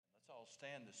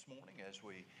Stand this morning as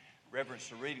we reverence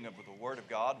the reading of the Word of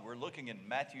God. We're looking in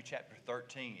Matthew chapter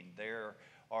 13. There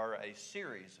are a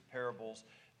series of parables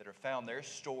that are found there,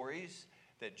 stories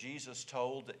that Jesus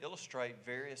told to illustrate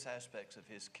various aspects of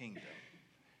his kingdom.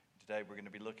 Today we're going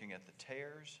to be looking at the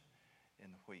tares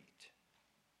and the wheat.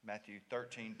 Matthew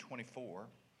 13:24.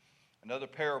 Another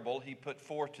parable he put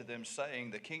forth to them,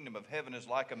 saying, "The kingdom of heaven is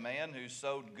like a man who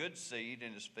sowed good seed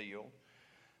in his field,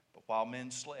 but while men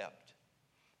slept,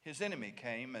 his enemy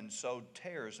came and sowed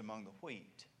tares among the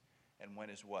wheat and went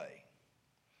his way.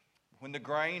 When the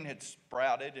grain had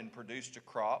sprouted and produced a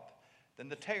crop, then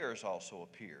the tares also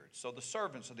appeared. So the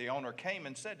servants of the owner came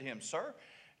and said to him, 'Sir,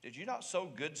 did you not sow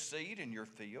good seed in your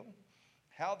field?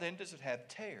 How then does it have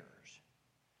tares?'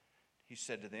 He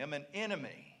said to them, 'An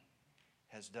enemy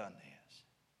has done this.'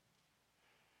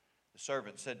 The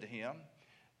servant said to him,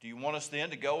 'Do you want us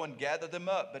then to go and gather them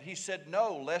up?' But he said,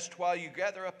 'No, lest while you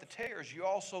gather up the tares, you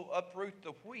also uproot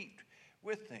the wheat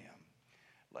with them.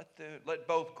 Let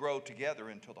both grow together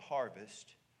until the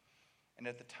harvest. And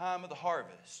at the time of the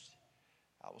harvest,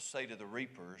 I will say to the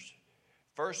reapers,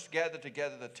 first gather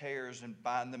together the tares and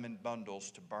bind them in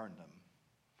bundles to burn them,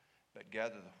 but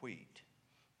gather the wheat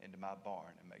into my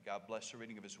barn.'" And may God bless the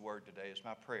reading of his word today. Is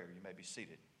my prayer. You may be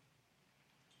seated.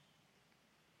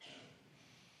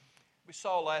 We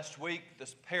saw last week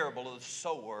this parable of the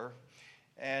sower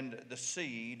and the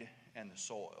seed and the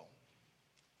soil.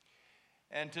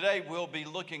 And today we'll be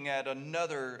looking at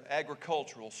another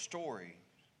agricultural story.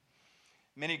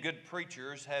 Many good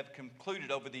preachers have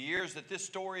concluded over the years that this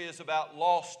story is about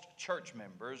lost church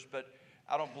members, but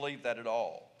I don't believe that at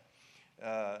all.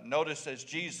 Notice as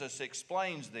Jesus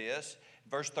explains this,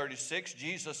 verse 36,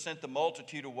 Jesus sent the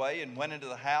multitude away and went into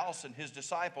the house, and his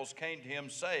disciples came to him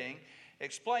saying,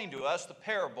 "Explain to us the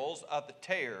parables of the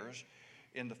tares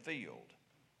in the field."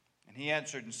 And he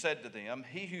answered and said to them,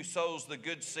 "He who sows the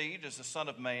good seed is the Son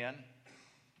of Man.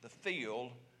 The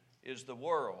field is the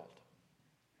world."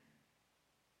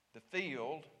 The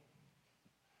field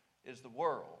is the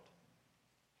world,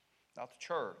 not the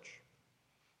church,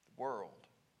 the world.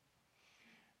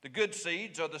 The good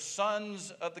seeds are the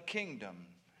sons of the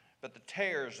kingdom, but the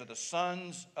tares are the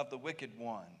sons of the wicked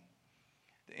one.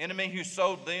 The enemy who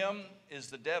sowed them is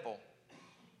the devil.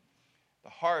 The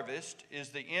harvest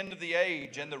is the end of the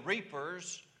age, and the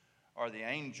reapers are the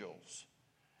angels.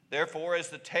 Therefore, as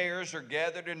the tares are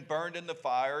gathered and burned in the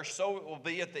fire, so it will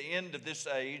be at the end of this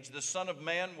age. The Son of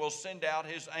Man will send out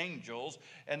his angels,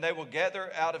 and they will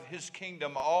gather out of his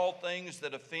kingdom all things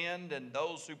that offend and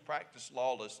those who practice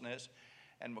lawlessness,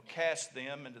 and will cast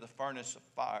them into the furnace of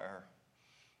fire.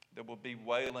 There will be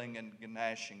wailing and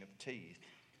gnashing of teeth.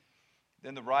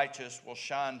 Then the righteous will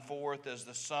shine forth as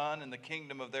the sun in the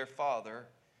kingdom of their Father.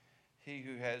 He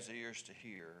who has ears to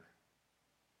hear,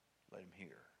 let him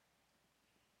hear."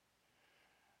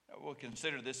 Now, we'll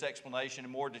consider this explanation in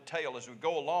more detail as we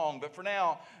go along, but for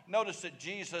now, notice that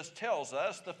Jesus tells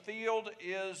us the field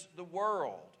is the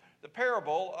world. The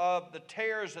parable of the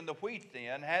tares and the wheat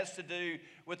then has to do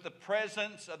with the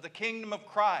presence of the kingdom of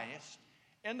Christ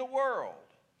in the world,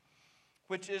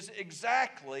 which is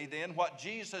exactly then what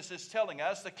Jesus is telling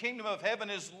us. The kingdom of heaven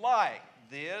is like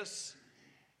this,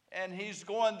 and he's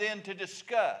going then to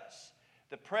discuss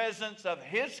the presence of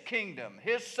his kingdom,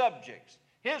 his subjects,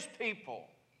 his people,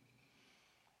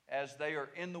 as they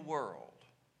are in the world.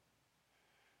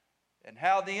 And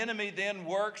how the enemy then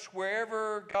works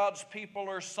wherever God's people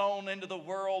are sown into the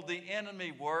world. The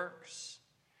enemy works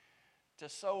to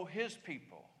sow his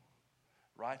people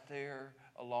right there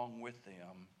along with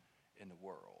them in the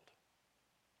world.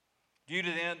 Due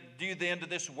then to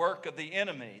this work of the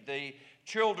enemy, the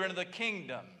children of the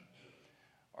kingdom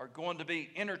are going to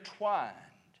be intertwined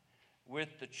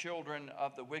with the children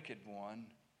of the wicked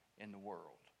one in the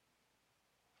world.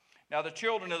 Now, the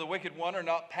children of the wicked one are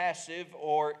not passive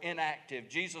or inactive.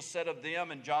 Jesus said of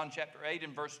them in John chapter 8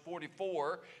 and verse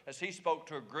 44, as he spoke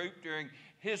to a group during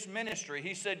his ministry,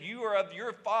 he said, "You are of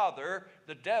your father,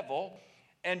 the devil,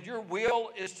 and your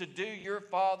will is to do your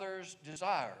father's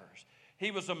desires.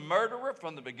 He was a murderer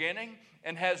from the beginning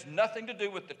and has nothing to do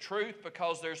with the truth,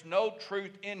 because there's no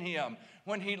truth in him.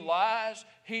 When he lies,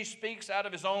 he speaks out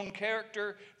of his own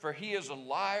character, for he is a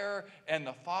liar and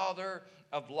the father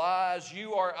of lies.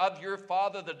 You are of your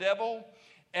father, the devil,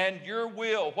 and your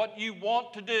will, what you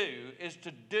want to do, is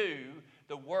to do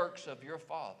the works of your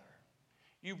father."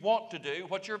 You want to do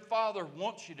what your father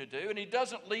wants you to do, and he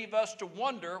doesn't leave us to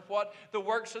wonder what the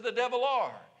works of the devil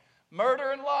are.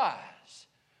 Murder and lies.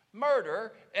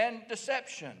 Murder and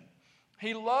deception.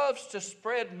 He loves to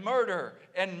spread murder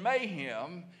and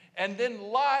mayhem and then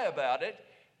lie about it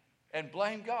and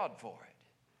blame God for it.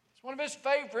 It's one of his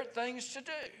favorite things to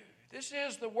do. This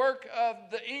is the work of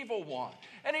the evil one.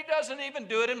 And he doesn't even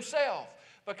do it himself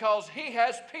because he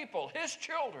has people, his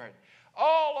children,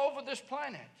 all over this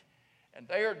planet. And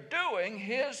they are doing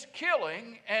his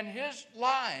killing and his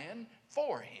lying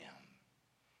for him.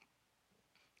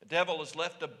 The devil has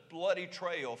left a bloody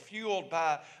trail fueled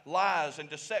by lies and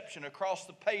deception across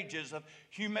the pages of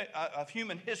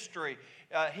human history.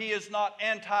 He is not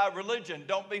anti-religion.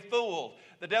 Don't be fooled.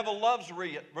 The devil loves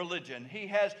religion. He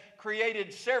has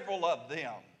created several of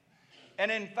them.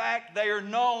 And in fact, they are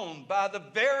known by the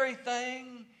very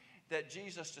thing that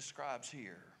Jesus describes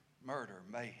here: murder,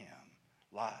 mayhem,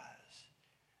 lies,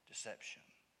 deception.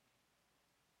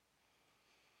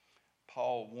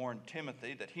 Paul warned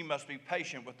Timothy that he must be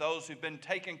patient with those who've been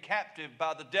taken captive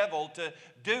by the devil to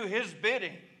do his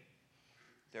bidding.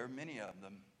 There are many of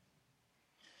them.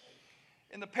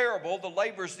 In the parable, the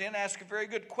laborers then ask a very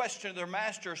good question to their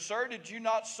master. Sir, did you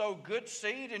not sow good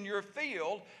seed in your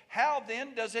field? How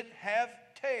then does it have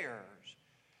tares?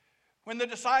 When the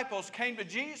disciples came to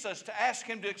Jesus to ask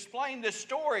him to explain this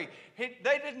story,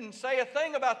 they didn't say a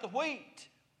thing about the wheat.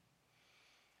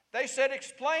 They said,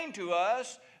 explain to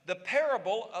us the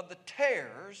parable of the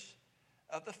tares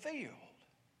of the field.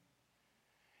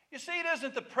 You see, it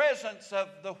isn't the presence of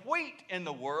the wheat in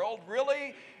the world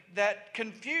really that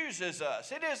confuses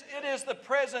us. It is the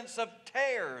presence of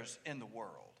tares in the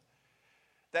world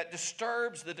that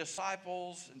disturbs the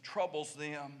disciples and troubles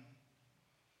them.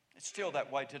 It's still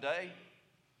that way today.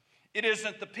 It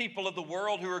isn't the people of the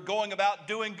world who are going about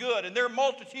doing good, and there are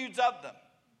multitudes of them.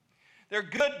 They're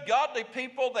good, godly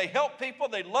people. They help people.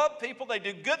 They love people. They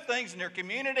do good things in their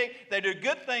community. They do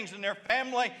good things in their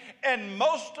family. And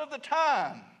most of the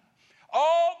time,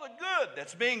 all the good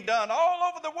that's being done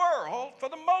all over the world, for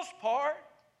the most part,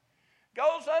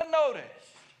 goes unnoticed.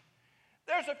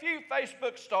 There's a few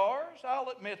Facebook stars,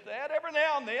 I'll admit that. Every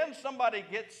now and then somebody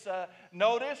gets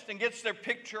noticed and gets their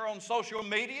picture on social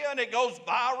media and it goes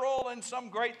viral and some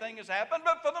great thing has happened.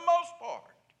 But for the most part,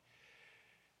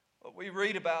 what we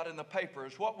read about in the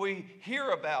papers, what we hear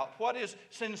about, what is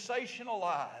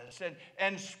sensationalized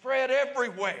and spread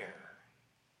everywhere,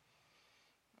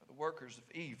 are the workers of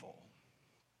evil.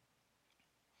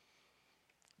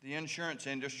 The insurance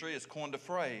industry has coined a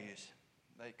phrase.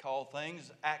 They call things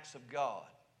acts of God.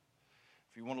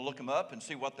 If you want to look them up and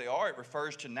see what they are, it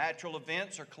refers to natural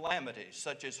events or calamities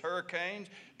such as hurricanes,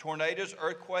 tornadoes,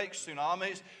 earthquakes,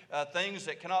 tsunamis, things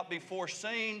that cannot be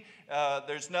foreseen.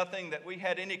 There's nothing that we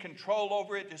had any control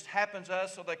over. It just happens to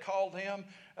us, so they call them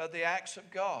the acts of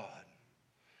God.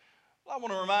 Well, I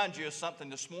want to remind you of something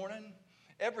this morning.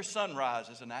 Every sunrise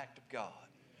is an act of God.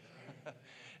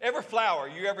 Every flower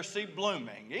you ever see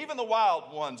blooming, even the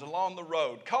wild ones along the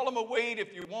road, call them a weed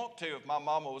if you want to. If my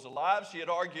mama was alive, she'd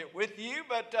argue it with you.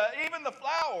 But even the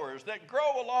flowers that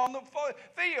grow along the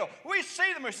field, we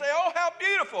see them and say, oh, how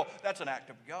beautiful. That's an act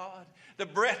of God. The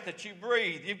breath that you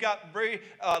breathe, you've got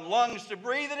lungs to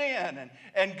breathe it in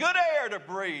and good air to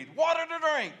breathe, water to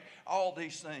drink. All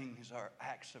these things are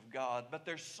acts of God. But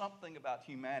there's something about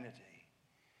humanity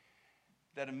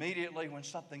that immediately when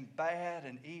something bad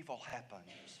and evil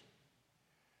happens,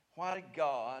 why did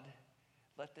God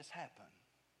let this happen?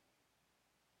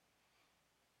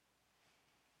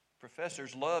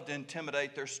 Professors love to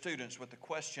intimidate their students with the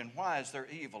question, why is there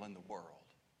evil in the world?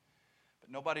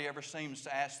 But nobody ever seems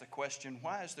to ask the question,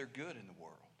 why is there good in the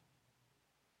world?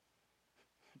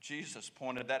 Jesus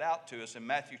pointed that out to us in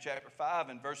Matthew chapter 5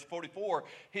 and verse 44.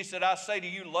 He said, I say to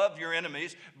you, love your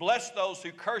enemies, bless those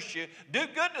who curse you, do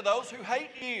good to those who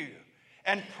hate you,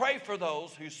 and pray for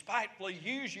those who spitefully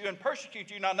use you and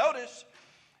persecute you. Now notice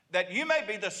that you may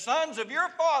be the sons of your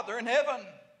Father in heaven,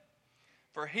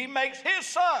 for he makes his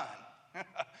sun.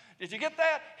 Did you get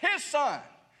that? His sun.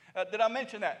 Did I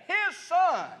mention that? His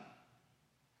sun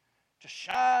to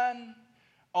shine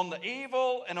on the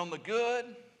evil and on the good.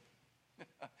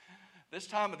 This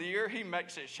time of the year, he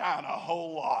makes it shine a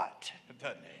whole lot,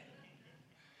 doesn't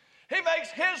he? He makes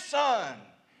his sun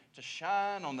to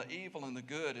shine on the evil and the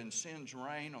good and sends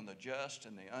rain on the just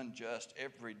and the unjust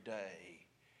every day.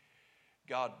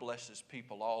 God blesses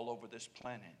people all over this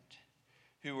planet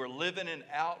who are living in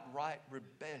outright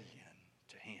rebellion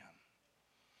to him.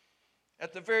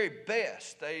 At the very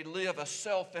best, they live a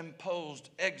self-imposed,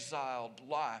 exiled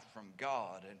life from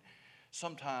God, and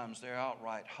sometimes they're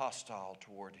outright hostile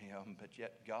toward him, but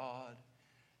yet God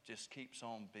just keeps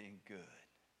on being good.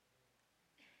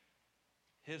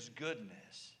 His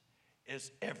goodness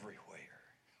is everywhere.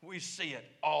 We see it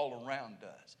all around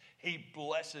us. He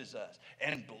blesses us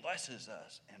and blesses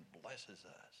us and blesses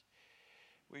us.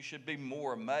 We should be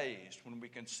more amazed when we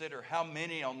consider how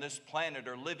many on this planet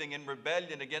are living in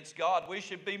rebellion against God. We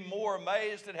should be more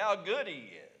amazed at how good He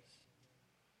is.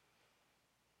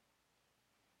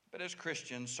 But as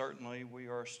Christians, certainly we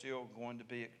are still going to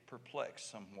be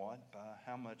perplexed somewhat by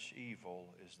how much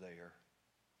evil is there.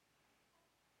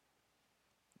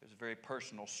 There's a very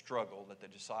personal struggle that the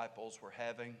disciples were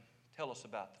having. Tell us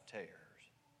about the tares.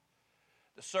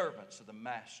 The servants of the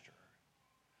Master.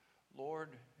 Lord,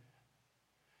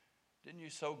 didn't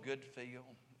you sow good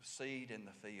seed in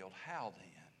the field? How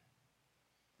then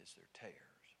is there tares?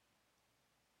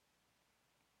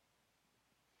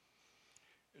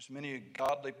 There's many a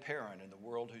godly parent in the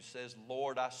world who says,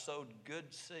 Lord, I sowed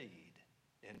good seed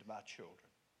into my children.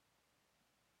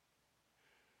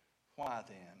 Why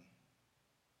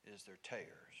then is there tares?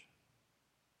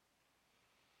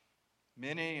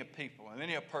 Many a people,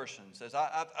 many a person says,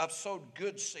 I've sowed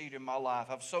good seed in my life.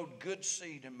 I've sowed good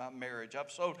seed in my marriage. I've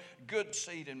sowed good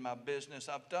seed in my business.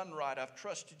 I've done right. I've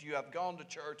trusted you. I've gone to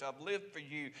church. I've lived for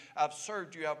you. I've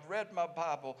served you. I've read my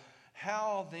Bible.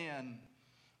 How then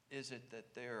is it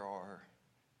that there are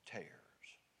tares?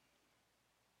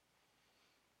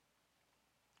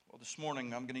 Well, this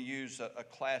morning I'm going to use a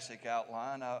classic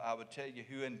outline. I would tell you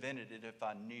who invented it if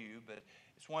I knew, but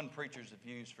it's one preachers have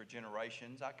used for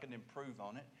generations. I could improve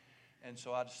on it, and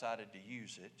so I decided to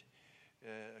use it.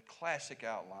 A classic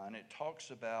outline. It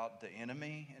talks about the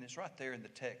enemy, and it's right there in the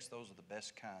text. Those are the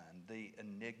best kind. The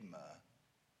enigma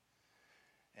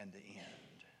and the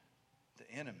end.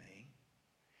 The enemy,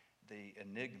 the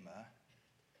enigma,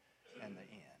 and the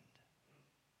end.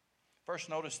 First,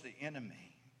 notice the enemy.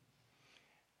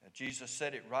 Jesus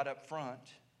said it right up front.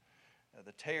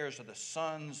 The tares are the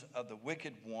sons of the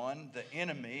wicked one. The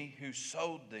enemy who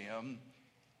sowed them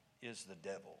is the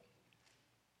devil.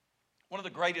 One of the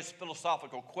greatest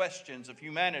philosophical questions of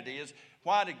humanity is,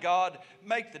 why did God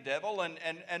make the devil? And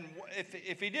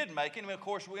if He did make him, of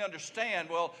course we understand,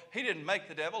 well, He didn't make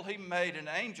the devil. He made an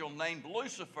angel named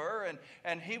Lucifer,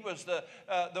 and he was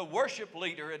the worship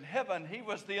leader in heaven. He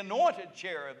was the anointed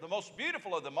cherub, the most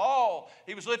beautiful of them all.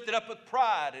 He was lifted up with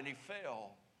pride, and he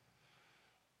fell.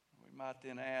 We might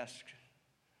then ask,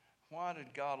 why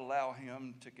did God allow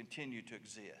him to continue to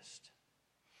exist?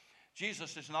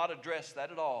 Jesus does not address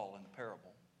that at all in the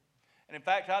parable. And in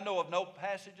fact, I know of no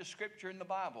passage of Scripture in the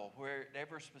Bible where it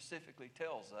ever specifically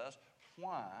tells us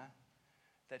why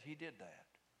that He did that.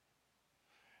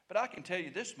 But I can tell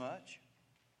you this much.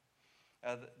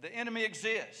 The enemy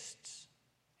exists.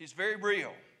 He's very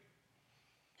real.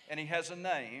 And he has a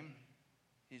name.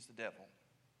 He's the devil.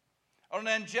 On an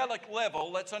angelic level,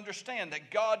 let's understand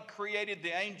that God created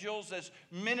the angels as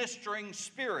ministering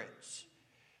spirits.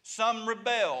 Some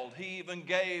rebelled. He even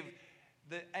gave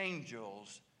the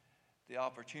angels the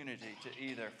opportunity to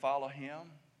either follow Him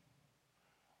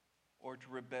or to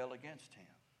rebel against Him.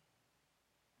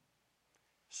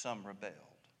 Some rebelled.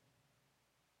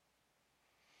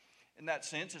 In that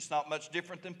sense, it's not much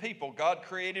different than people. God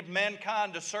created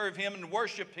mankind to serve Him and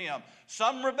worship Him.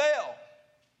 Some rebel.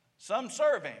 Some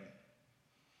serve Him.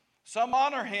 Some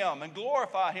honor Him and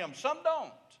glorify Him. Some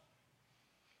don't.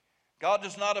 God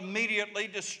does not immediately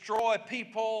destroy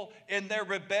people in their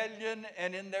rebellion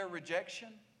and in their rejection.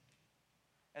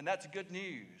 And that's good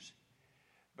news,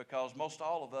 because most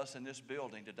all of us in this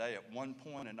building today at one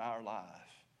point in our life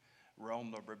were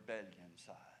on the rebellion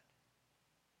side.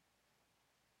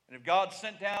 And if God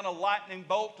sent down a lightning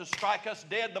bolt to strike us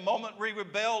dead the moment we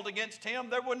rebelled against Him,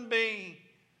 there wouldn't be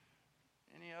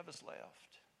any of us left.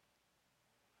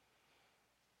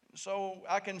 So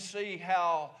I can see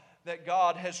how that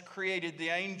God has created the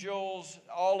angels,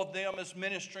 all of them as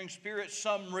ministering spirits.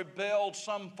 Some rebelled,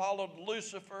 some followed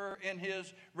Lucifer in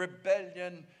his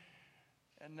rebellion,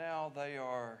 and now they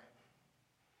are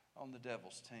on the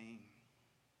devil's team.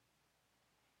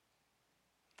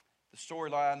 The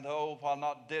storyline, though, while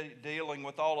not dealing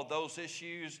with all of those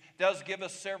issues, does give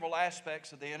us several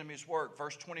aspects of the enemy's work.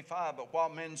 Verse 25, but while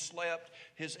men slept,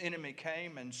 his enemy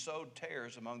came and sowed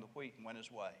tares among the wheat and went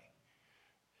his way.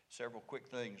 Several quick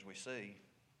things we see.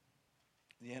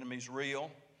 The enemy's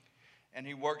real, and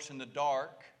he works in the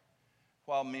dark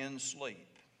while men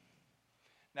sleep.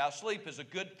 Now, sleep is a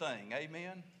good thing,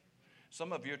 amen?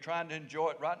 Some of you are trying to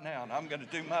enjoy it right now, and I'm going to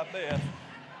do my best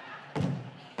to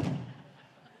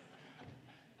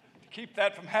keep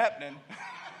that from happening.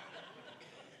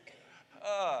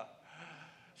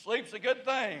 Sleep's a good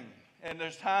thing. And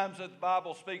there's times that the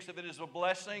Bible speaks of it as a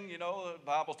blessing. You know, the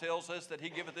Bible tells us that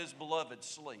He giveth His beloved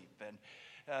sleep. And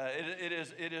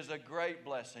it is a great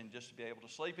blessing just to be able to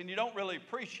sleep. And you don't really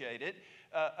appreciate it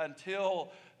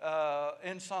until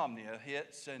insomnia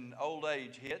hits and old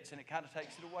age hits, and it kind of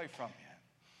takes it away from you.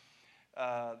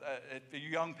 If you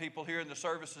young people here in the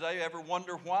service today ever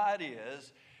wonder why it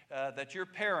is that your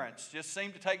parents just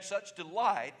seem to take such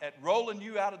delight at rolling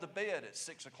you out of the bed at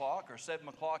 6 o'clock or 7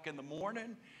 o'clock in the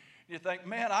morning, you think,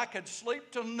 man, I could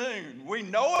sleep till noon. We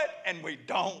know it and we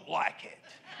don't like it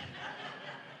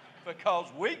because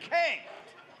we can't.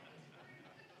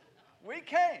 We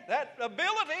can't. That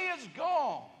ability is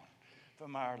gone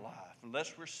from our life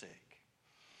unless we're sick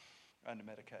under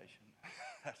medication.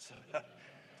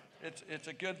 It's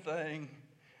a good thing.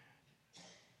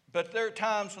 But there are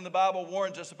times when the Bible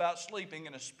warns us about sleeping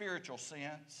in a spiritual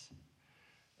sense,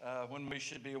 when we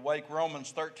should be awake.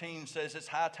 Romans 13 says it's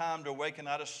high time to awaken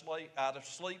out of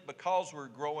sleep because we're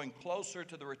growing closer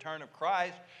to the return of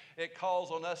Christ. It calls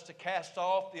on us to cast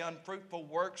off the unfruitful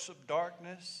works of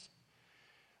darkness.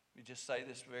 We just say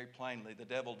this very plainly. The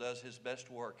devil does his best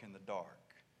work in the dark.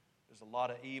 There's a lot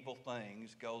of evil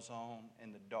things goes on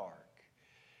in the dark.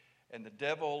 And the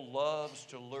devil loves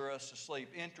to lure us to sleep.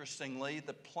 Interestingly,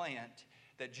 the plant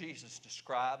that Jesus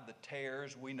described, the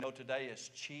tares we know today as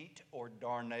cheat or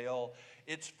darnel,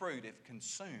 its fruit, if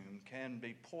consumed, can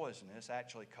be poisonous,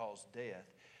 actually cause death.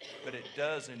 But it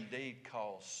does indeed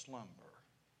cause slumber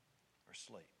or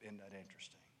sleep. Isn't that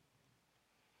interesting?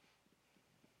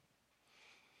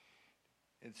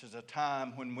 This is a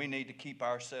time when we need to keep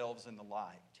ourselves in the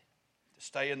light, to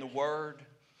stay in the Word,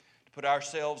 to put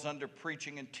ourselves under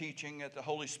preaching and teaching that the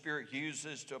Holy Spirit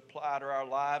uses to apply to our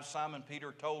lives. Simon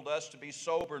Peter told us to be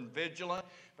sober and vigilant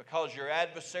because your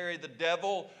adversary, the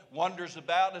devil, wanders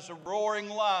about as a roaring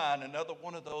lion, another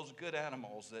one of those good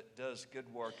animals that does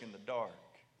good work in the dark.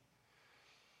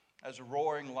 As a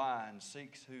roaring lion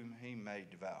seeks whom he may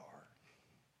devour.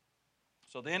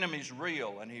 So the enemy's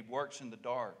real, and he works in the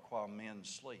dark while men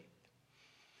sleep.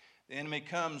 The enemy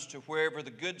comes to wherever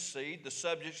the good seed, the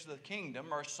subjects of the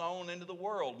kingdom, are sown into the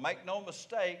world. Make no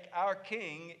mistake, our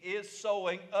King is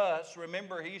sowing us.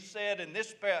 Remember, he said in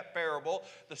this parable,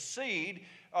 the seed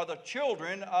are the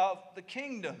children of the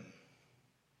kingdom.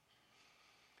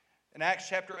 In Acts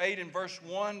chapter 8 and verse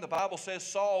 1, the Bible says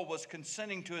Saul was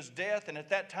consenting to his death, and at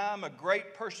that time a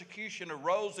great persecution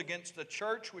arose against the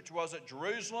church which was at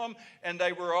Jerusalem, and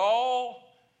they were all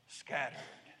scattered.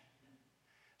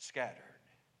 Scattered.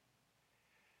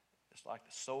 It's like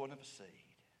the sowing of a seed.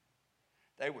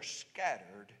 They were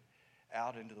scattered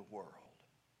out into the world.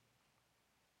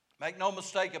 Make no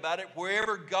mistake about it,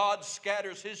 wherever God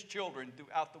scatters his children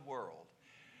throughout the world,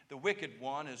 the wicked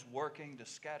one is working to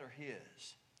scatter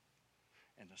his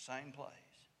in the same place.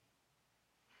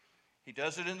 He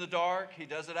does it in the dark. He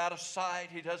does it out of sight.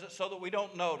 He does it so that we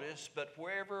don't notice. But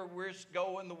wherever we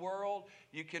go in the world,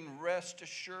 you can rest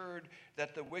assured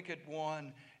that the wicked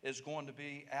one is going to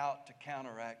be out to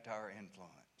counteract our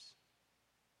influence.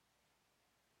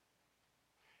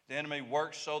 The enemy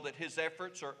works so that his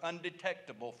efforts are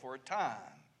undetectable for a time.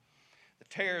 The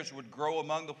tares would grow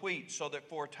among the wheat so that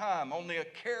for a time only a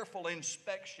careful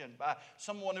inspection by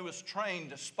someone who was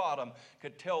trained to spot them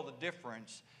could tell the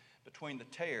difference between the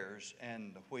tares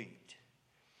and the wheat.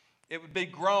 It would be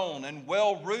grown and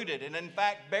well-rooted and in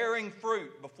fact bearing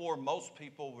fruit before most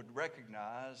people would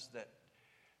recognize that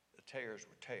the tares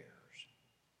were tares.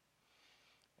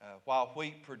 While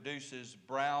wheat produces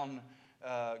brown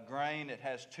grain, it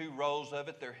has two rows of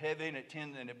it. They're heavy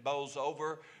and it bows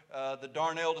over. The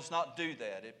darnel does not do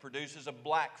that. It produces a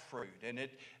black fruit, and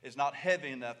it is not heavy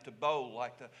enough to bow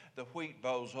like the wheat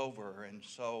bows over. And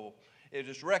so it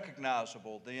is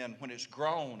recognizable then when it's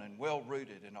grown and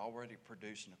well-rooted and already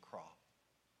producing a crop.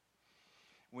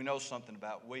 We know something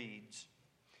about weeds.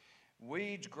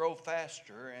 Weeds grow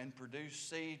faster and produce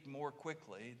seed more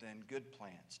quickly than good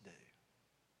plants do.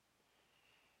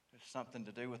 There's something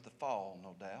to do with the fall,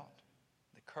 no doubt,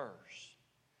 the curse.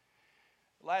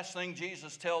 The last thing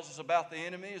Jesus tells us about the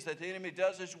enemy is that the enemy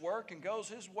does his work and goes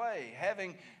his way.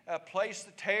 Having placed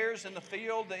the tares in the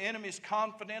field, the enemy is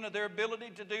confident of their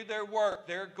ability to do their work.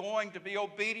 They're going to be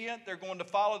obedient. They're going to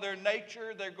follow their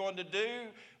nature. They're going to do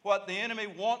what the enemy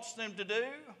wants them to do.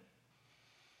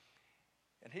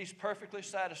 And he's perfectly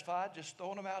satisfied just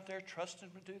throwing them out there, trusting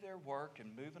them to do their work,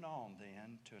 and moving on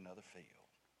then to another field.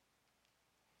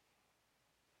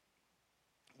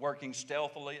 Working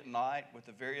stealthily at night with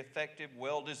a very effective,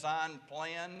 well-designed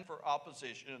plan for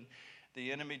opposition,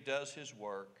 the enemy does his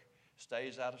work,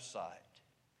 stays out of sight,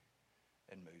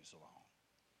 and moves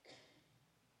along.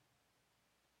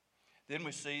 Then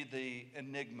we see the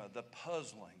enigma, the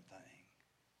puzzling thing.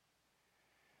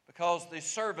 Because the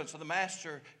servants of the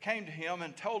master came to him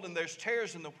and told him there's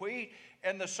tares in the wheat,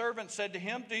 and the servant said to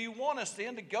him, "Do you want us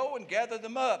then to go and gather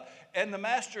them up?" And the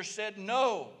master said,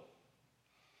 "No.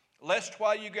 Lest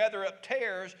while you gather up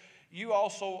tares, you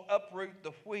also uproot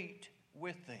the wheat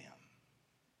with them.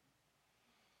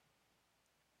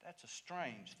 That's a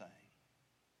strange thing.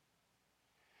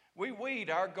 We weed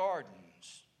our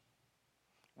gardens.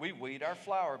 We weed our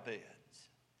flower beds.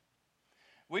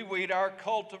 We weed our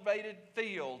cultivated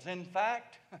fields. In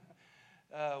fact,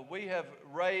 we have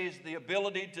raised the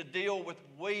ability to deal with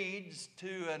weeds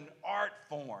to an art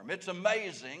form. It's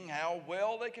amazing how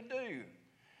well they can do.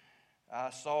 I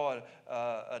saw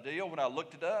a deal when I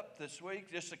looked it up this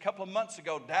week. Just a couple of months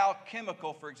ago, Dow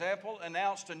Chemical, for example,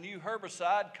 announced a new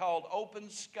herbicide called Open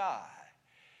Sky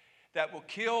that will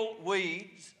kill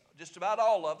weeds, just about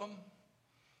all of them,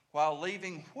 while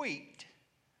leaving wheat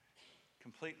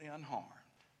completely unharmed.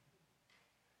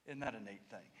 Isn't that a neat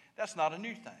thing? That's not a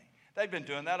new thing. They've been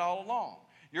doing that all along.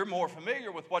 You're more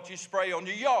familiar with what you spray on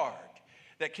your yard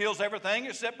that kills everything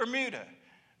except Bermuda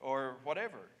or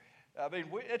whatever. I mean,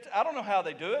 I don't know how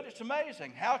they do it. It's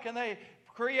amazing. How can they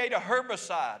create a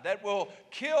herbicide that will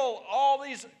kill all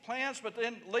these plants but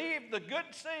then leave the good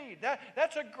seed?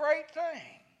 That's a great thing.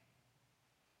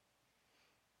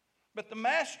 But the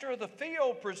master of the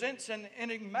field presents an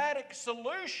enigmatic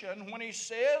solution when he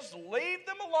says, leave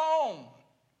them alone.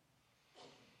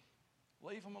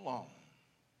 Leave them alone.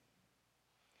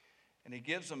 And he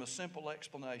gives them a simple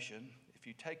explanation. If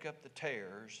you take up the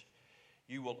tares,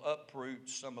 you will uproot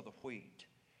some of the wheat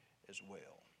as well.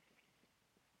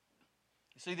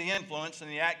 You see, the influence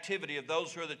and the activity of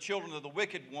those who are the children of the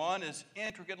wicked one is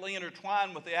intricately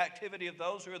intertwined with the activity of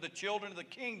those who are the children of the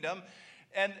kingdom.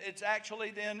 And it's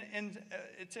actually then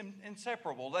it's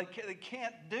inseparable. They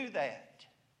can't do that.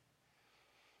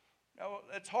 Now,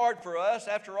 it's hard for us.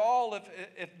 After all,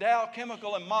 if Dow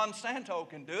Chemical and Monsanto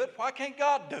can do it, why can't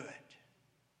God do it?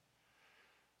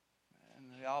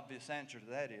 And the obvious answer to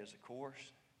that is, of course,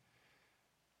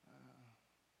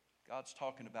 God's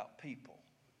talking about people.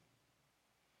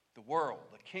 The world,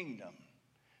 the kingdom,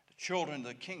 the children of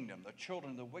the kingdom, the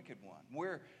children of the wicked one.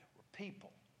 We're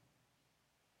people.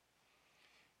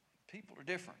 People are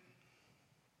different.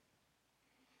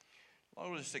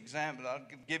 I'll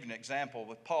give you an example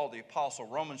with Paul the Apostle.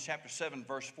 Romans chapter 7,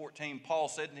 verse 14, Paul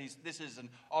said, and this is an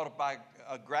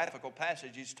autobiographical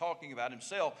passage, he's talking about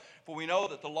himself. For we know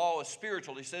that the law is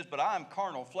spiritual, he says, but I am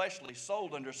carnal, fleshly,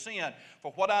 sold under sin.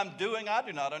 For what I'm doing, I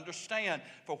do not understand.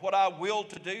 For what I will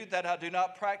to do, that I do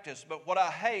not practice. But what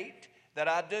I hate, that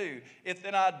I do. If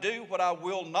then I do what I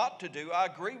will not to do, I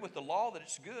agree with the law that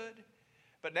it's good.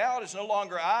 But now it is no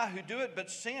longer I who do it,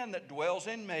 but sin that dwells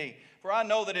in me. For I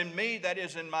know that in me, that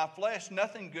is in my flesh,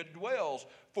 nothing good dwells.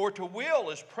 For to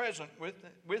will is present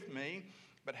with me,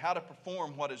 but how to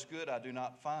perform what is good I do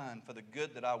not find. For the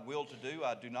good that I will to do,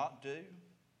 I do not do.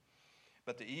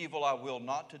 But the evil I will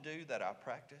not to do, that I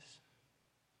practice.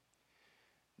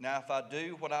 Now if I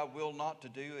do what I will not to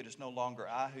do, it is no longer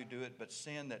I who do it, but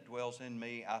sin that dwells in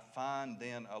me. I find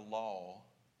then a law,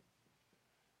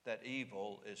 that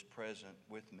evil is present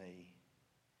with me,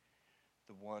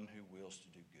 the one who wills to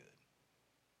do good.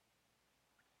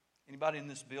 Anybody in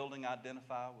this building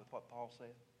identify with what Paul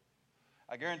said?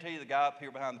 I guarantee you the guy up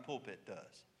here behind the pulpit does.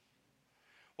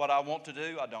 What I want to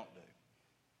do, I don't do.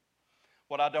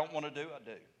 What I don't want to do, I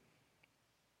do.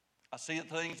 I see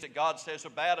the things that God says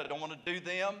are bad, I don't want to do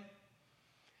them.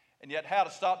 And yet how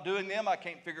to stop doing them, I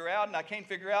can't figure out. And I can't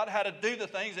figure out how to do the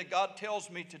things that God tells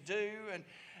me to do. And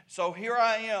so here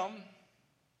I am,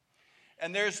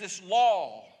 and there's this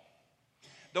law.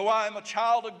 Though I am a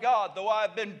child of God, though I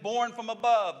have been born from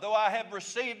above, though I have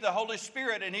received the Holy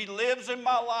Spirit and He lives in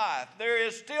my life, there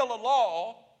is still a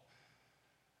law.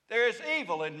 There is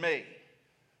evil in me.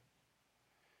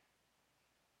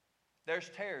 There's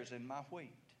tares in my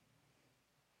wheat.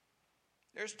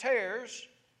 There's tares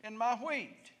in my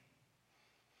wheat.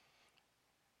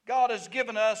 God has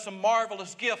given us a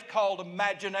marvelous gift called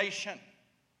imagination.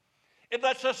 It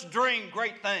lets us dream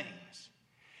great things.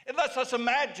 It lets us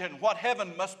imagine what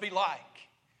heaven must be like.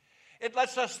 It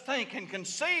lets us think and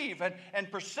conceive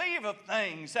and perceive of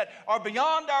things that are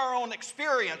beyond our own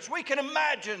experience. We can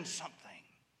imagine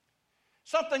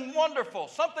something wonderful,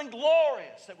 something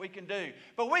glorious that we can do.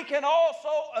 But we can also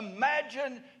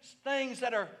imagine things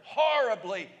that are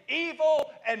horribly evil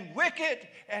and wicked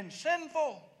and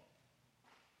sinful.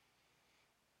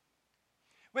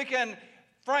 We can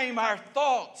frame our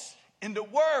thoughts into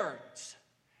words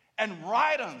and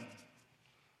write them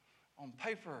on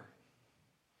paper.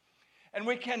 And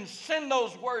we can send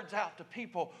those words out to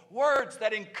people, words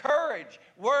that encourage,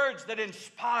 words that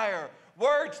inspire,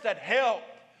 words that help,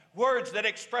 words that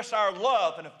express our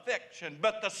love and affection.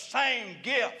 But the same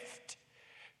gift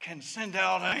can send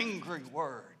out angry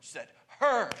words that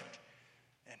hurt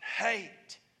and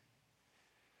hate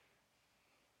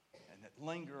and that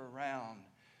linger around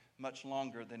much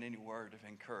longer than any word of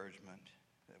encouragement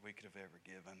that we could have ever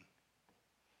given.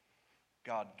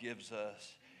 God gives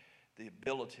us the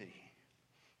ability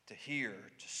to hear,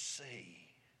 to see.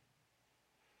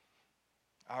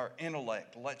 Our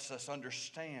intellect lets us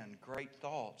understand great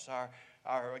thoughts.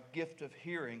 Our gift of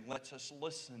hearing lets us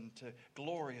listen to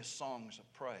glorious songs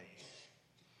of praise.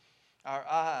 Our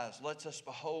eyes lets us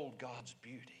behold God's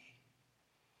beauty.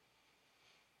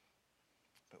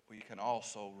 But we can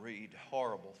also read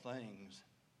horrible things.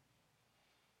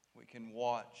 We can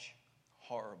watch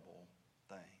horrible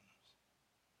things.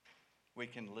 We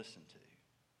can listen to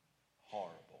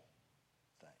horrible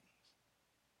things.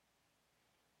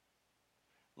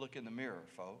 Look in the mirror,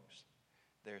 folks.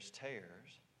 There's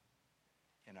tares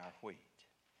in our wheat.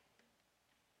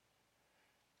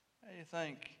 And you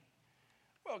think,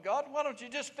 well, God, why don't you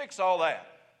just fix all that?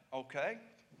 Okay.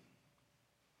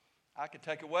 I could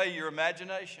take away your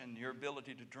imagination, your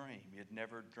ability to dream. You'd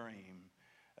never dream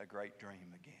a great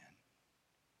dream again.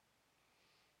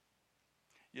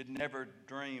 You'd never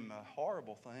dream a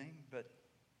horrible thing, but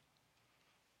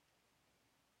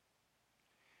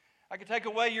I could take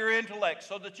away your intellect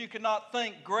so that you cannot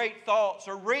think great thoughts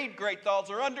or read great thoughts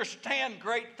or understand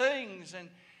great things and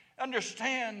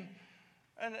understand.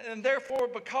 And therefore,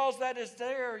 because that is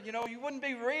there, you wouldn't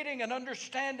be reading and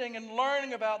understanding and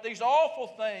learning about these awful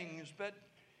things, but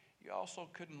you also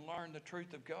couldn't learn the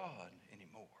truth of God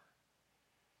anymore.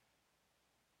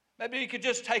 Maybe He could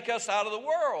just take us out of the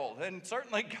world, and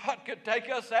certainly God could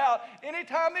take us out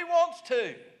anytime He wants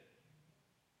to.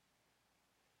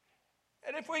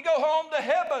 And if we go home to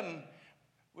heaven,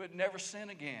 we'd never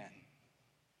sin again.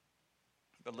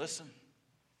 But listen,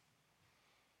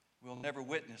 we'll never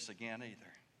witness again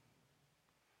either.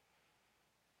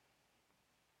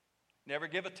 Never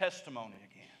give a testimony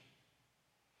again.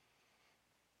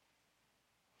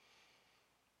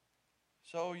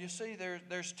 So you see,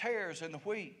 there's tares in the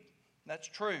wheat. That's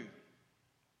true.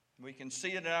 We can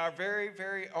see it in our very,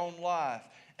 very own life.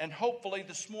 And hopefully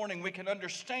this morning we can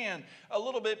understand a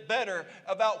little bit better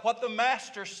about what the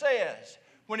Master says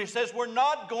when He says we're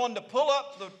not going to pull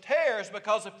up the tares,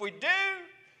 because if we do,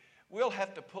 we'll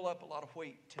have to pull up a lot of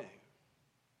wheat too.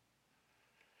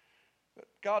 But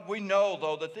God, we know,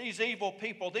 though, that these evil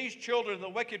people, these children of the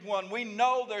wicked one, we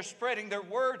know they're spreading their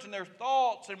words and their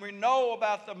thoughts, and we know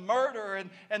about the murder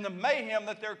and the mayhem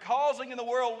that they're causing in the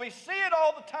world. We see it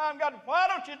all the time. God, why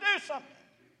don't you do something?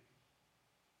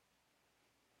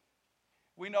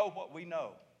 We know what we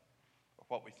know, or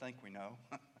what we think we know,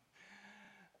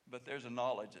 but there's a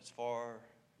knowledge that's far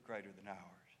greater than ours.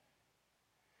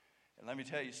 And let me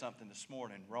tell you something this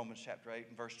morning. Romans chapter 8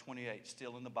 and verse 28 is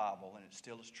still in the Bible, and it's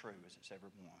still as true as it's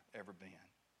ever been.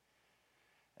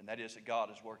 And that is that God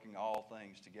is working all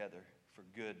things together for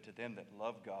good to them that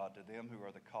love God, to them who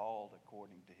are the called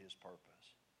according to His purpose.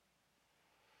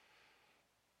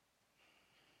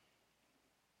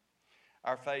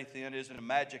 Our faith then isn't a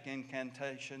magic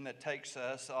incantation that takes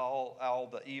us all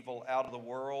the evil out of the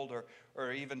world,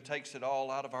 or even takes it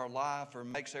all out of our life, or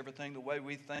makes everything the way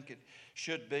we think it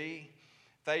should be.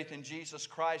 Faith in Jesus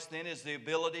Christ then is the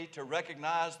ability to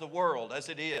recognize the world as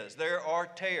it is. There are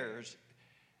tares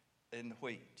in the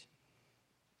wheat.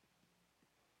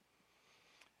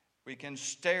 We can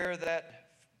stare that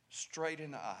straight in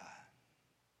the eye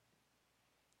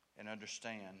and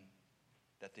understand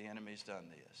that the enemy's done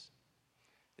this.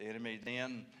 The enemy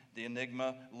then, the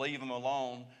enigma, leave them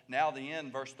alone. Now the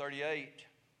end, verse 38.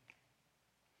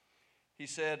 He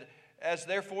said, as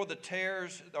therefore the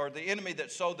tares, or the enemy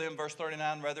that sowed them, verse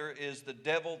 39 rather, is the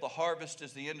devil. The harvest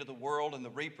is the end of the world, and the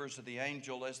reapers are the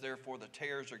angel. As therefore the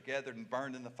tares are gathered and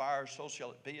burned in the fire, so shall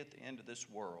it be at the end of this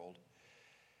world.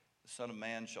 The Son of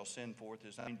Man shall send forth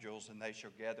His angels, and they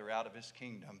shall gather out of His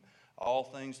kingdom all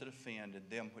things that offend and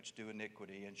them which do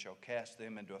iniquity, and shall cast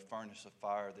them into a furnace of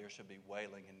fire. There shall be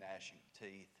wailing and gnashing of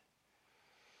teeth.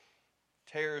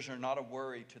 Tares are not a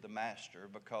worry to the Master,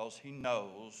 because He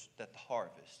knows that the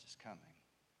harvest is coming.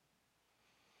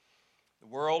 The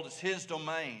world is His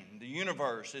domain. The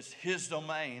universe is His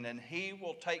domain, and He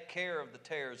will take care of the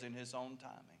tares in His own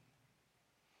timing.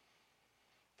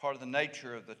 Part of the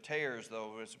nature of the tares,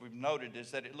 though, as we've noted,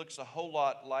 is that it looks a whole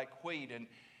lot like wheat, and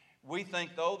we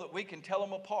think, though, that we can tell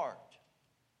them apart.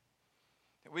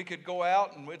 That we could go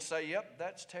out and we'd say, yep,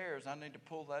 that's tares. I need to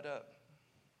pull that up.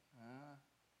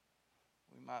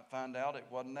 We might find out it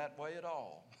wasn't that way at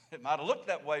all. It might have looked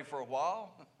that way for a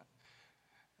while.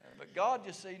 But God,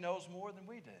 you see, knows more than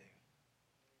we do. And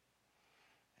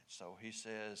so He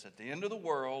says, at the end of the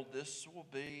world, this will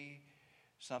be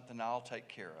something I'll take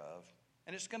care of.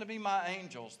 And it's going to be my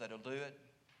angels that'll do it.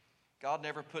 God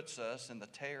never puts us in the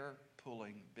tare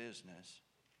pulling business.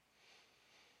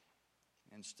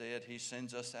 Instead, he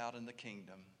sends us out in the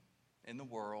kingdom, in the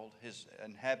world, his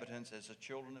inhabitants as the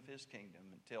children of his kingdom,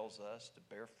 and tells us to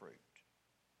bear fruit,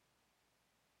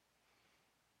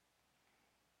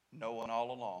 knowing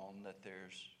all along that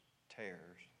there's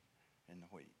tares in the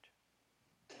wheat.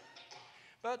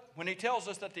 But when he tells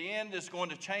us that the end is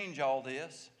going to change all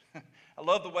this, I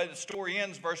love the way the story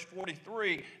ends, verse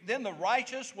 43. Then the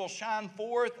righteous will shine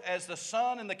forth as the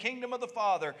sun in the kingdom of the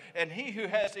Father, and he who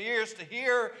has ears to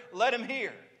hear, let him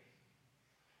hear.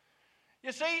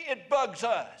 You see, it bugs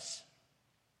us.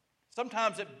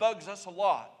 Sometimes it bugs us a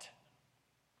lot.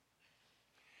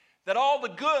 That all the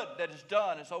good that is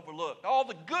done is overlooked. All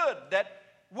the good that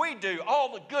we do,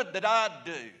 all the good that I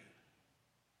do,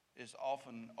 is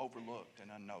often overlooked and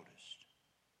unnoticed.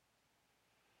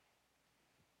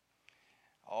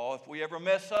 Oh, if we ever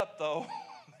mess up, though,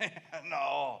 man,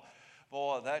 no,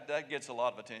 boy, that gets a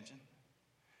lot of attention.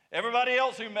 Everybody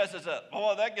else who messes up,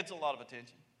 boy, that gets a lot of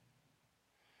attention.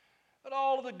 But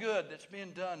all of the good that's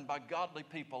being done by godly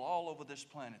people all over this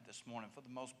planet this morning, for the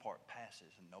most part,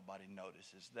 passes and nobody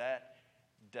notices. That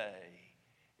day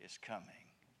is coming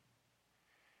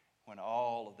when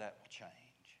all of that will change.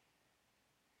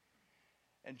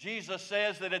 And Jesus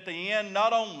says that at the end,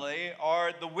 not only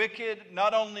are the wicked,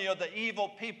 not only are the evil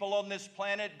people on this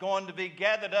planet going to be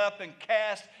gathered up and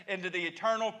cast into the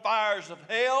eternal fires of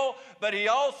hell, but he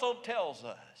also tells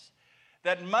us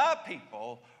that my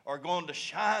people are going to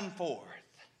shine forth.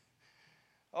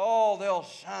 Oh, they'll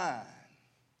shine.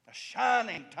 A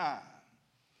shining time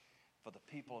for the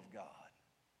people of God.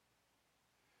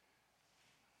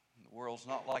 The world's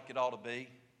not like it ought to be.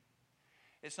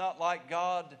 It's not like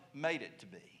God made it to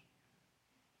be.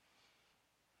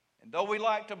 And though we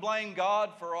like to blame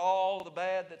God for all the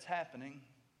bad that's happening,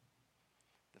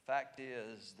 the fact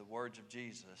is the words of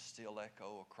Jesus still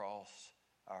echo across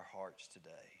our hearts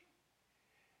today.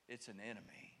 It's an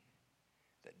enemy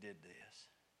that did this.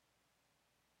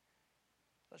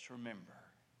 Let's remember,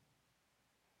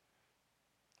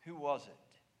 who was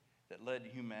it that led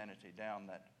humanity down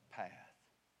that path?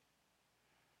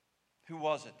 Who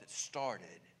was it that started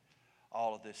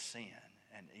all of this sin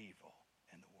and evil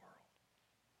in the world?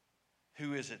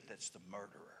 Who is it that's the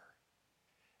murderer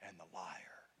and the liar?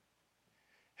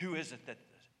 Who is it that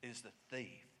is the thief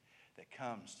that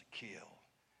comes to kill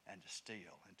and to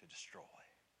steal and to destroy?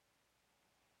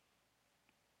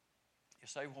 You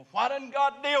say, well, why doesn't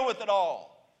God deal with it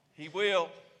all? He will.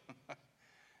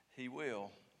 He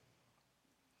will.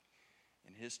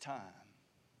 In his time,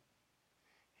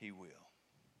 he will.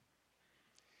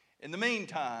 In the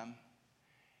meantime,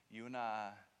 you and I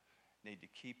need to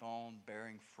keep on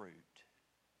bearing fruit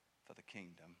for the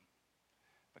kingdom,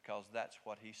 because that's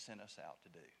what he sent us out to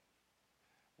do.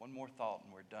 One more thought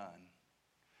and we're done.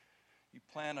 You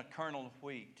plant a kernel of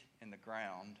wheat in the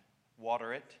ground,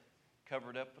 water it,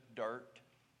 cover it up with dirt,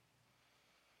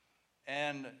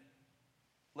 and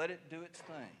let it do its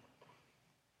thing.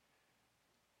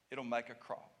 It'll make a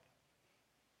crop.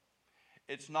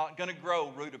 It's not going to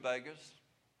grow rutabagas,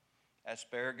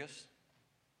 asparagus.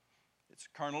 It's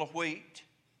a kernel of wheat.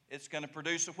 It's going to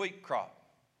produce a wheat crop.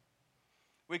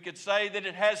 We could say that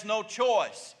it has no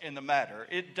choice in the matter.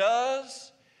 It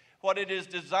does what it is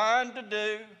designed to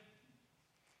do.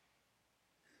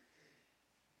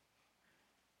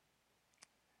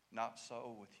 Not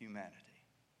so with humanity.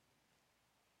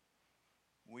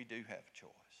 We do have a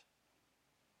choice.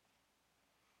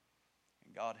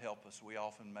 And God help us, we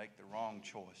often make the wrong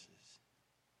choices.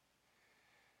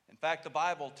 In fact, the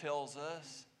Bible tells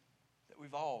us that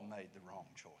we've all made the wrong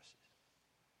choices.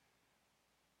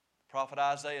 The prophet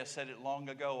Isaiah said it long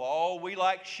ago, all we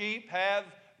like sheep have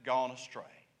gone astray.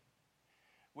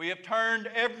 We have turned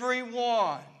every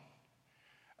one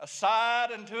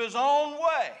aside into his own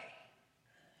way.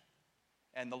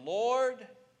 And the Lord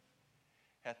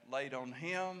hath laid on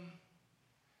him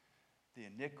the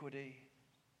iniquity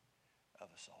of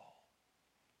us all.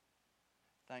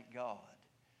 Thank God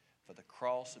for the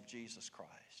cross of Jesus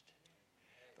Christ,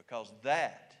 because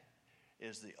that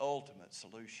is the ultimate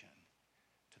solution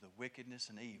to the wickedness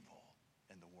and evil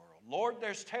in the world. Lord,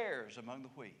 there's tares among the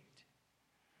wheat.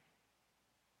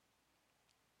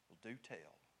 Well, do tell.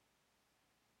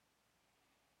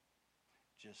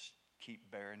 Just keep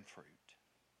bearing fruit.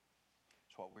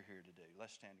 That's what we're here to do.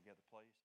 Let's stand together, please.